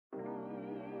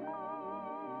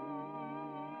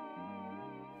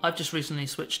I've just recently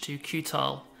switched to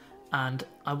Qtile, and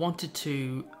I wanted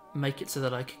to make it so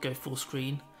that I could go full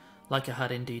screen like I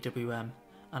had in DWM,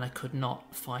 and I could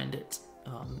not find it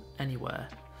anywhere.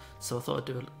 So I thought I'd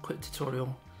do a quick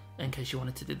tutorial in case you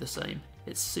wanted to do the same.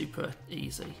 It's super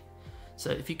easy.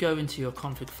 So if you go into your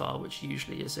config file, which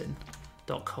usually is in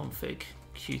 .config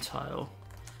qtile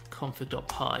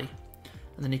config.py,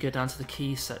 and then you go down to the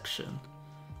keys section,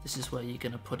 this is where you're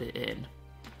going to put it in.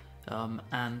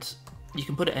 And you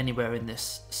can put it anywhere in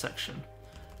this section.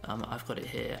 I've got it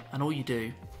here, and all you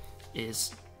do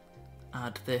is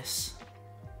add this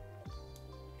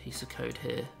piece of code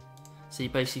here. So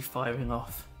you're basically firing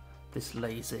off this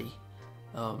lazy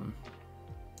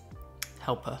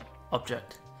helper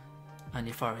object, and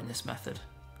you're firing this method,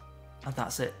 and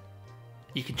that's it.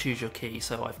 You can choose your key,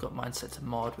 so I've got mine set to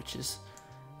mod, which is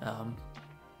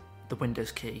the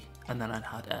Windows key, and then I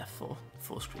had F for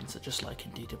full screen, so just like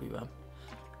in DWM.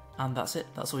 And that's it,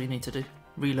 that's all you need to do.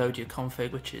 Reload your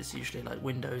config, which is usually like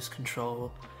Windows,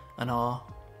 Control and R,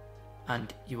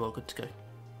 and you are good to go.